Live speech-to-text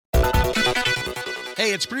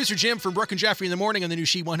Hey, it's producer Jim from Brooke and Jeffrey in the morning on the new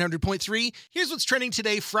She 100.3. Here's what's trending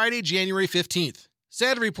today, Friday, January 15th.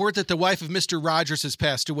 Sad to report that the wife of Mr. Rogers has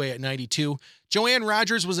passed away at 92. Joanne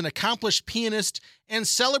Rogers was an accomplished pianist and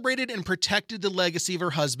celebrated and protected the legacy of her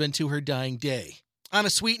husband to her dying day. On a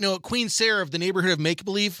sweet note, Queen Sarah of the neighborhood of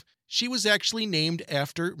Make-Believe, she was actually named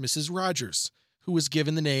after Mrs. Rogers, who was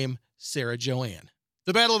given the name Sarah Joanne.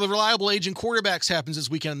 The battle of the reliable aging quarterbacks happens this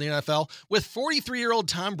weekend in the NFL, with 43-year-old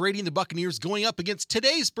Tom Brady and the Buccaneers going up against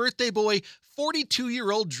today's birthday boy,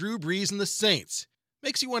 42-year-old Drew Brees and the Saints.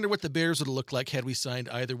 Makes you wonder what the Bears would have looked like had we signed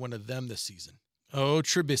either one of them this season. Oh,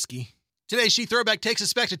 Trubisky. Today's She Throwback takes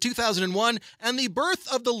us back to 2001 and the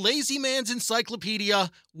birth of the lazy man's encyclopedia,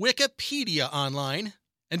 Wikipedia Online.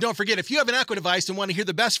 And don't forget, if you have an Echo device and want to hear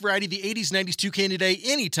the best variety of the 80s, 90s, 2K today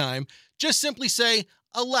anytime, just simply say,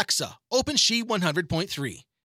 Alexa, open She 100.3.